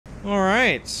All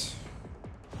right.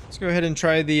 Let's go ahead and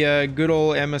try the good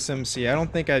old MSMC. I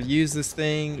don't think I've used this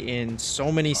thing in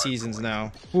so many seasons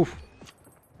now. Oof.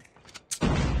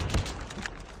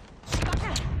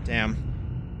 Damn.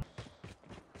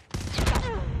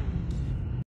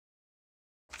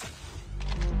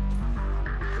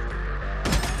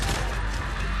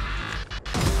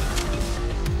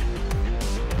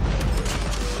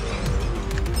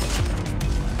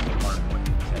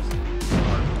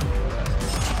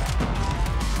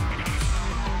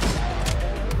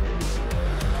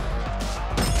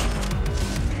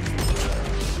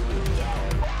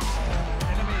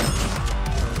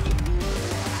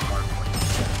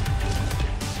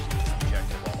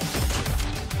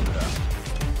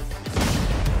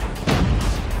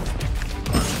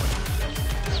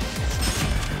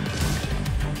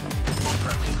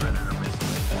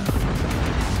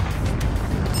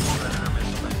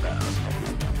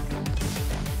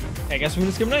 Hey guys, I'm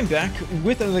Codm back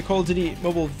with another Call of Duty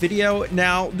mobile video.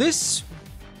 Now, these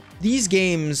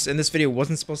games and this video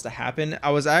wasn't supposed to happen. I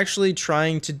was actually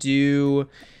trying to do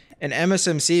an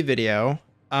MSMC video,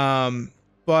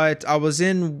 but I was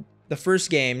in the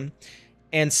first game,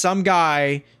 and some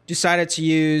guy decided to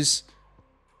use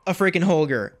a freaking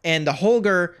Holger. And the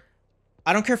Holger,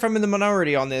 I don't care if I'm in the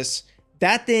minority on this,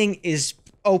 that thing is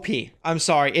OP. I'm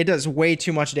sorry, it does way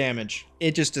too much damage.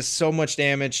 It just does so much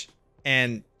damage,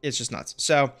 and it's just nuts.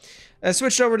 So I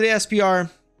switched over to the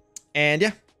SPR, and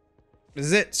yeah, this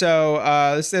is it. So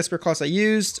this is the SPR class I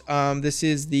used. This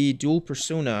is the dual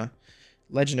persona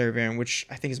legendary variant, which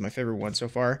I think is my favorite one so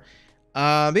far.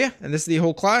 But yeah, and this is the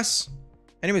whole class.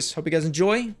 Anyways, hope you guys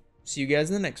enjoy. See you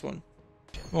guys in the next one.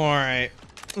 All right,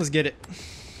 let's get it.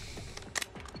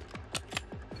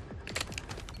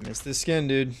 Missed this skin,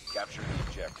 dude. Capture the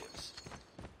objectives.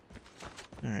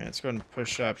 All right, let's go ahead and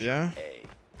push up, yeah?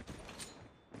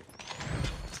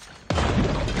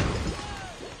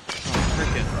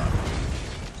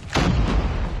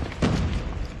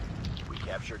 We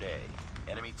captured A.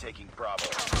 Enemy taking Bravo.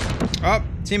 Oh,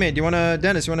 teammate, do you want to,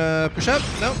 Dennis, you want to push up?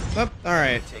 Nope, nope. All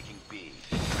right. Taking B.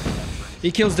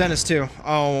 He kills Dennis too.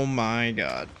 Oh my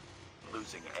god.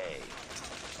 Losing A.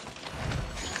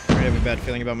 I already have a bad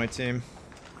feeling about my team.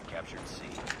 We captured C.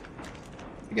 Here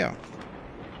we go.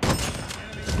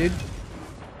 Dude.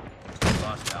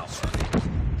 Lost Alpha.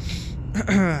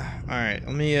 All right,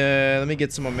 let me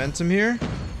get some momentum here.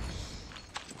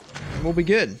 And we'll be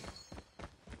good.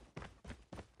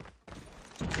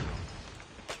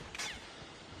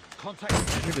 Contact.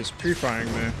 You're just pre-firing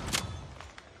me.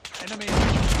 Enemy.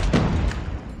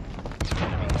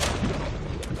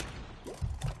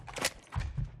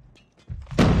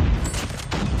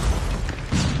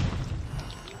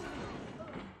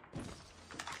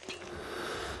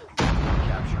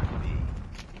 Captured B.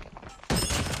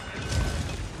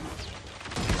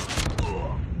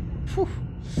 Whew.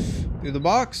 Through the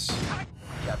box.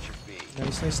 Captured B.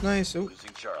 Nice, nice, nice. Oh,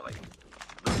 Losing Charlie.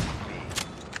 Losing B.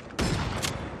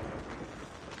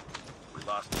 We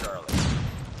lost Charlie.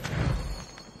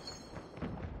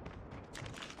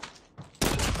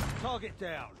 Target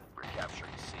down. We're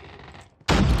capturing C.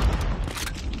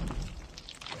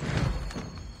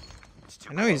 It's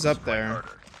too I know he's close, up quite there.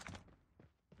 harder.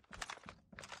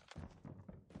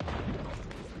 I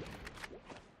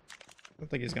don't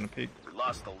think he's gonna peek. We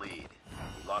lost the lead.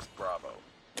 We lost Bravo.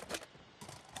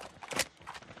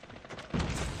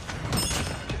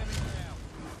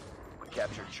 We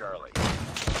captured Charlie.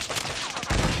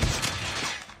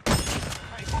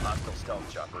 Hostile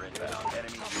stealth chopper inbound.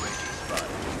 Enemy UAV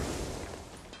spotted.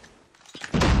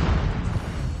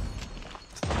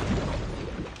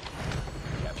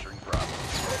 Capturing Bravo.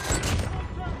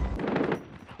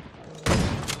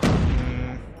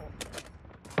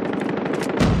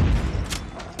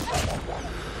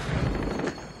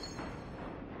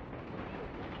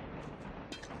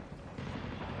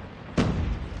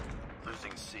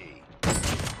 Losing C.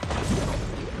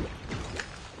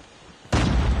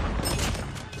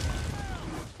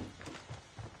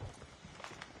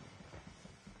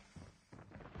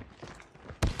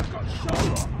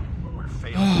 We're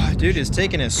failing. Oh, dude is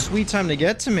taking his sweet time to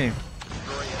get to me.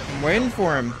 I'm waiting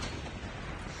for him.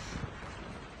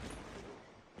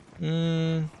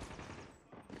 Bring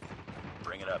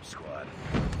it up, squad.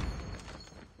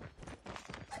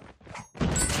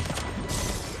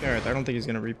 Alright, I don't think he's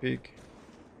gonna re-peek.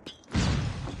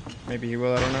 Maybe he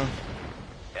will, I don't know.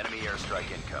 Enemy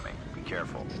airstrike incoming. Be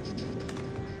careful.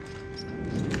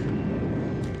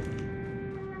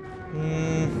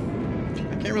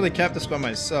 I can't really cap this by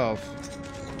myself.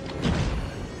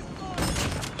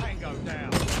 Tango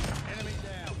down. Enemy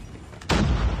down.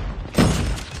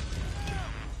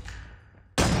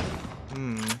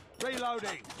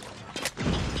 Reloading.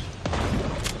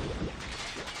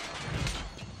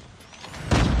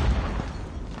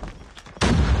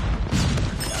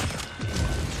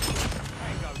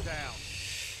 Tango down.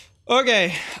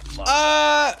 Okay.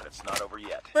 But it's not over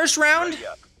yet. First round. Ready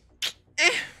up.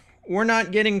 We're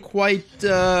not getting quite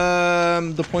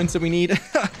the points that we need.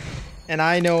 And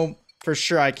I know for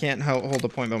sure I can't hold a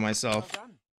point by myself.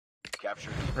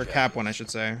 Capture Or cap one, I should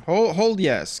say. Hold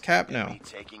yes. Cap no. Enemy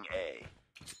taking A.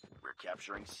 We're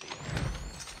capturing C.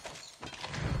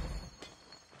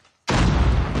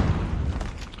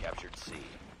 Captured C.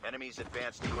 Enemy's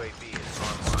advanced UAV is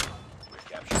online. We're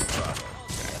capturing Bravo.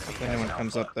 If anyone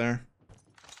comes up there.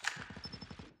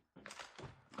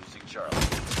 Losing Charlie.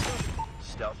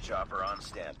 Stealth chopper on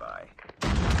standby.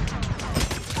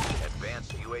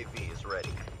 Advanced UAV is ready.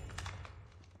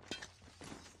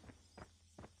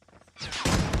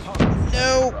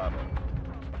 No! Bravo.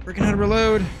 Freaking how to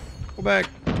reload. Pull back.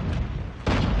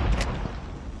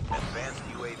 Advanced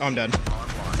UAV Oh, I'm dead.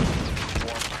 online.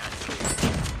 Form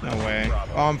active. No way.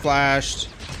 Bravo. Oh, I'm flashed.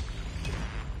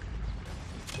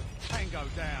 Tango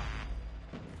down.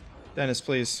 Dennis,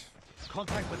 please.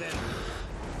 Contact with enemy.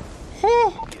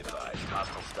 Oh, Be advised,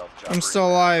 hostile stealth chopper I'm still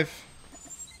alive.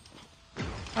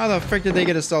 How the frick did they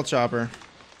get a stealth chopper?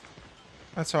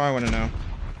 That's how I want to know.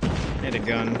 Need a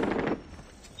gun.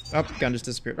 Oh, gun just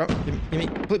disappeared. Oh, give me,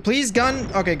 please, gun.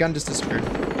 Okay, gun just disappeared.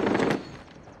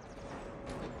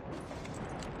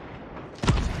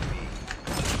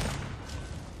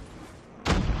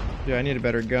 Yeah, I need a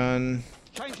better gun.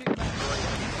 Changing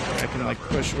battery. I can like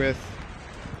push with.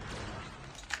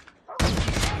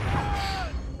 I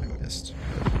missed.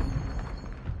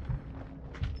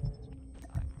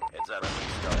 Heads out of the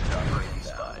stealth chopper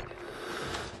inbound.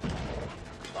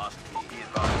 Lost B. Be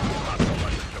advised, hostile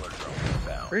hunter killer drone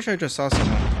inbound. Pretty sure I just saw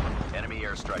someone. Enemy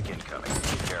airstrike incoming.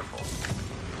 Be careful.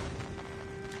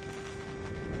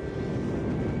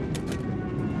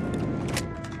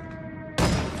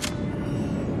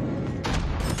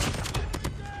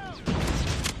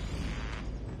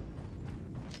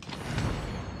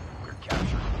 We're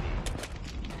capturing B.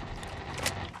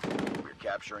 We're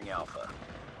capturing Alpha.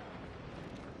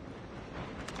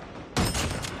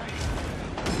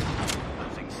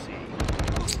 Losing C.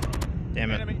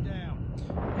 Damn it. Enemy down.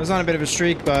 I was on a bit of a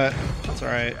streak, but it's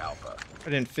alright. Alpha. I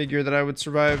didn't figure that I would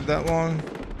survive that long.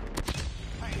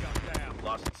 Tango down.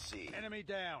 Lost C. Enemy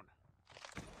down.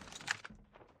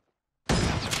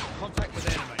 Contact with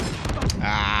enemy.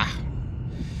 Ah.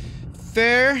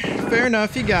 Fair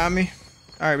enough, you got me.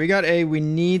 Alright, we got A, we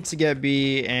need to get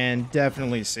B, and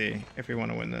definitely C, if we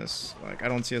want to win this. Like, I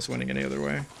don't see us winning any other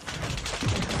way.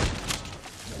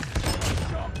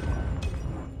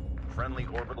 Friendly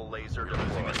orbital laser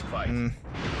losing its fight.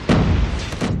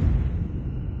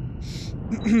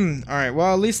 Alright,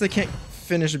 well, at least they can't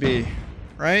finish B.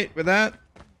 Right? With that?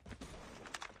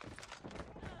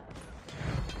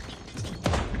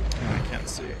 Oh, I can't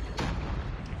see.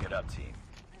 Get up, team.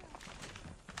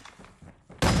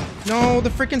 No, the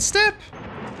freaking step!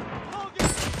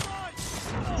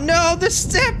 No, the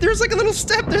step! There's like a little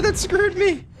step there that screwed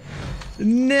me!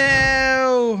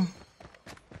 No!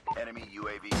 Enemy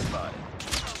UAV spotted.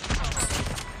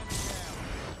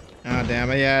 Oh, damn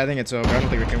it. Yeah, I think it's over. I don't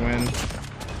think we can win.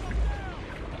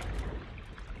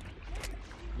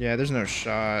 Yeah, there's no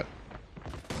shot.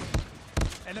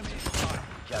 Enemy spotted.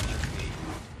 Capture B.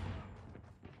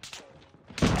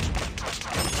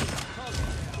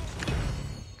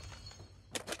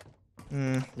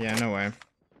 Yeah, no way.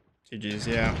 GG's,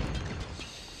 yeah.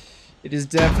 It is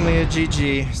definitely a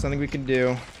GG. Something we can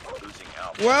do. Losing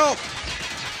Alpha. Well,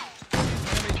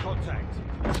 Enemy contact.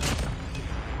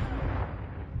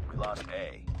 We lost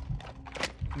A.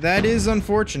 that is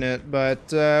unfortunate, but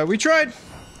we tried.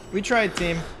 We tried,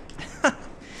 team.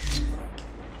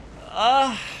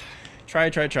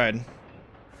 Tried.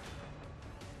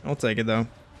 I'll take it, though.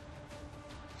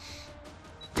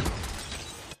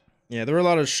 Yeah, there were a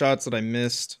lot of shots that I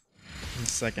missed in the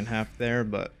second half there,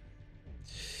 but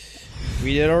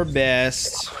we did our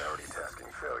best. Priority tasking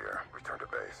failure. Return to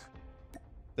base.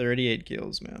 38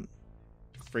 kills, man.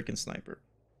 Freaking sniper.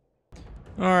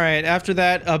 Alright, after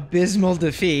that abysmal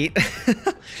defeat,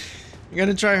 I'm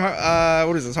gonna try,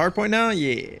 what is this, hardpoint now?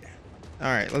 Yeah.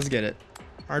 Alright, let's get it.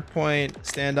 Hardpoint,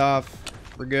 standoff,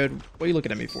 we're good. What are you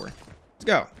looking at me for? Let's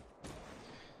go.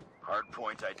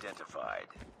 Hardpoint identified.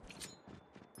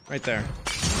 Right there.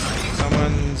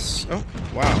 Someone's, oh,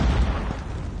 wow.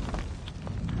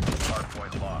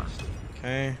 Hardpoint lost.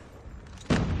 Okay.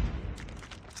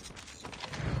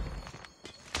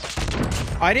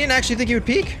 I didn't actually think he would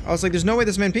peek. I was like, there's no way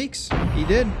this man peeks. He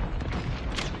did.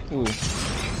 Ooh.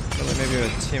 Maybe a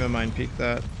team of mine peeked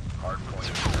that.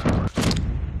 Hardpoint.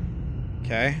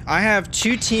 Okay. I have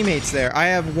 2 teammates there. I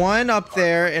have one up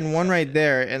there and one right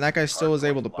there, and that guy still was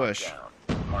able to push.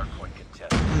 Hardpoint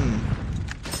contested.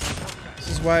 This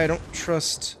is why I don't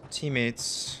trust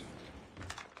teammates.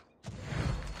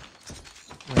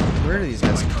 Like, where do these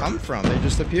guys come from? They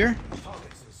just appear?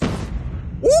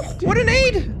 Ooh! What an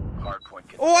aid! Hardpoint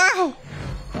contested. Wow!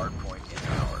 Hardpoint is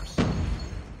ours.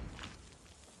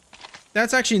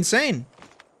 That's actually insane.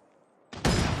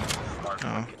 Hardpoint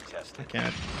Oh, contested. I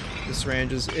can't. This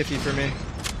range is iffy for me.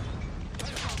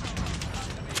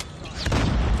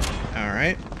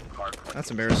 Alright. Hardpoint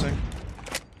That's embarrassing.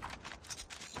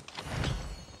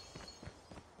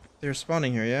 They're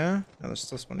spawning here, yeah? No, they're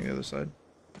still spawning the other side.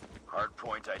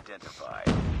 Hardpoint identified.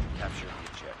 Capture the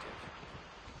objective.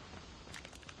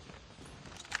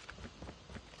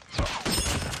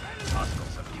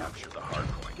 Hostiles have captured the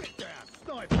hardpoint.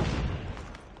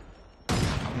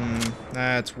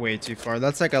 That's way too far.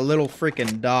 That's like a little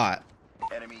freaking dot.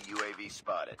 Enemy UAV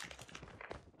spotted.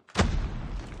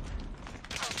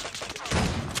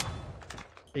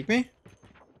 Peek me?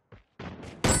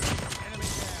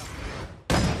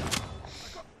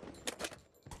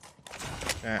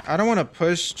 Okay, I don't want to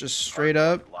push just straight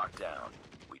up. Locked down.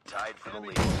 We tied for the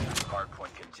lead.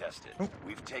 Hardpoint contested.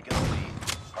 We've taken the lead.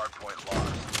 Hardpoint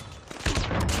lost.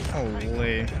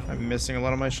 Holy, I'm missing a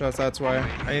lot of my shots. That's why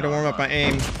I need to warm up my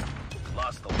aim.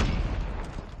 Lost the lead.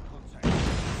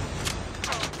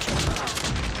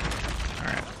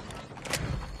 Alright.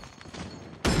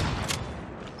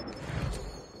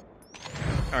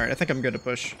 Alright, I think I'm good to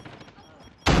push.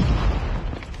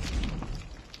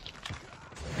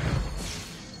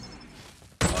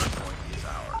 Hardpoint is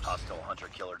ours. Hostile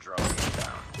hunter-killer drone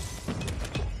inbound.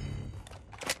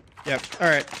 Yep,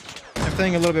 alright. I'm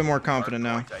feeling a little bit more confident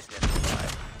now. Hardpoint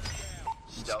identified.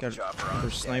 Just Stealth got chopper another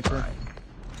on sniper. standby.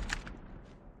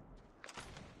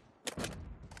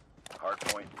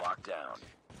 Hardpoint locked down.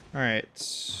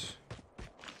 Alright.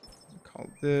 Call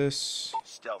this.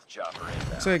 Stealth chopper inbound.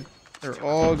 Looks like they're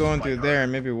all going through there,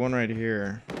 and maybe one right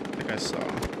here. I think I saw.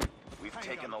 We've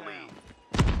taken the lead.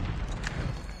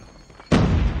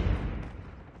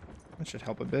 That should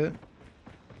help a bit.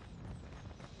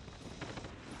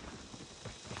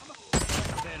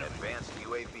 Advanced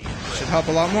UAV is ready. Should help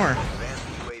a lot more. Advanced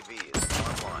UAV is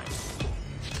online.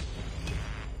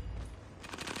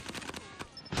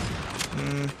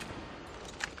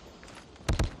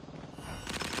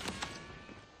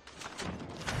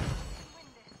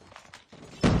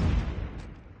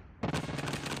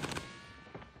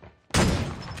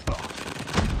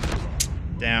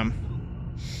 Damn.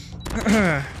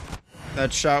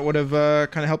 That shot would have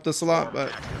kind of helped us a lot,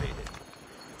 but Activated.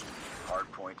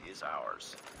 Hardpoint is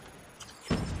ours.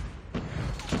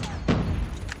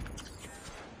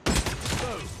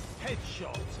 Boom.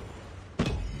 Headshot.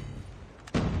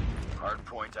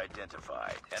 Hardpoint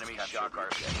identified. Enemy shock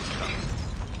RC is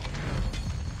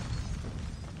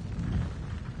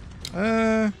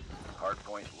coming.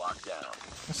 Hardpoint locked down.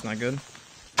 that's not good.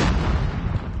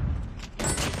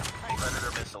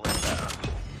 Predator missile inbound.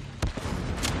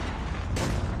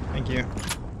 Thank you.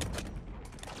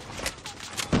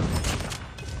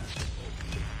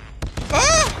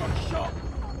 Ah! Shot.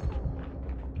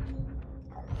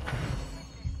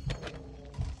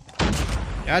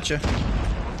 Gotcha.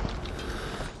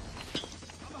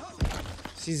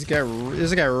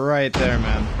 There's a guy right there,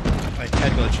 man. Like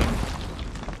head glitching.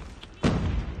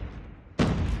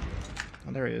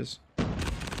 Oh, there he is.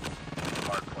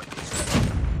 Hardpoint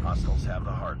detected. Hostiles have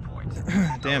the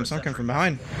hardpoint. Damn, someone came from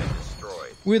behind. Been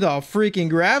destroyed. With a freaking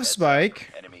grav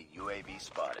spike. Enemy UAV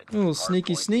spotted. Ooh,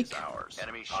 sneaky Hardpoint sneak. is ours.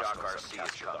 Enemy shock RC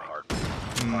is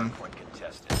coming. Hardpoint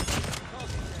contested.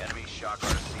 Enemy shock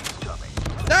RC is coming.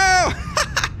 No!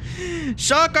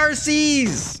 Shock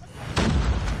RCs!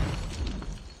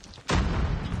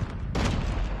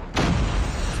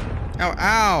 Ow,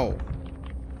 ow!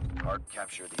 Hard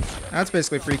capture the objective. That's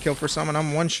basically free kill for someone.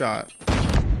 I'm one shot.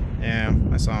 Yeah,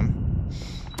 I saw him.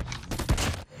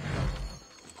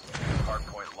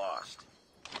 Hardpoint lost.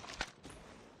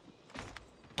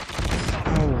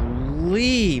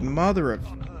 Holy mother of...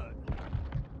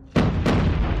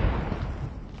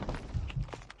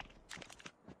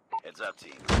 Heads up,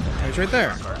 team. Oh, he's right there.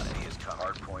 RC is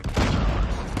hardpoint is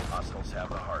ours. Hostiles have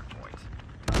the hardpoint.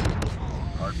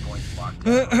 Hardpoint locked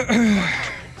down.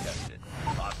 Hardpoint contested.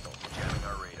 Hostiles jamming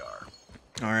our radar.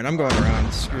 Alright, I'm going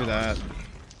around. Screw that.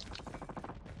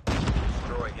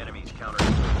 Destroy enemies counter.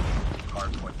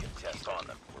 Hardpoint contest on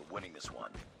them. We're winning this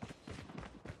one.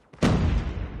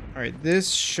 Alright,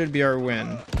 this should be our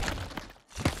win.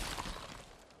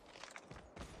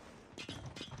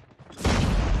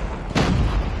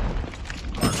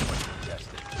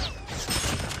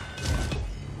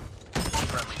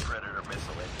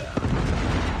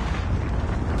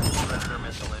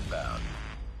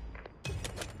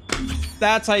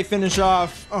 That's how you finish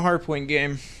off a hardpoint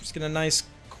game. Just get a nice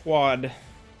quad.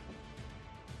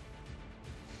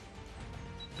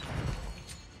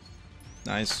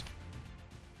 Nice.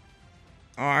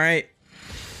 All right.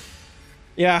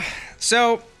 Yeah.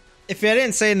 So, if I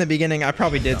didn't say in the beginning, I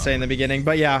probably did say in the beginning,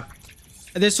 but yeah.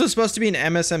 This was supposed to be an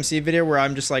MSMC video where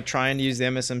I'm just like trying to use the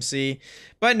MSMC,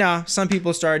 but no, some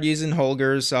people started using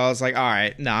HOLGERS, so I was like, all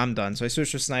right, nah, I'm done. So I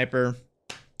switched to sniper,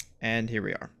 and here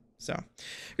we are. So,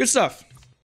 good stuff.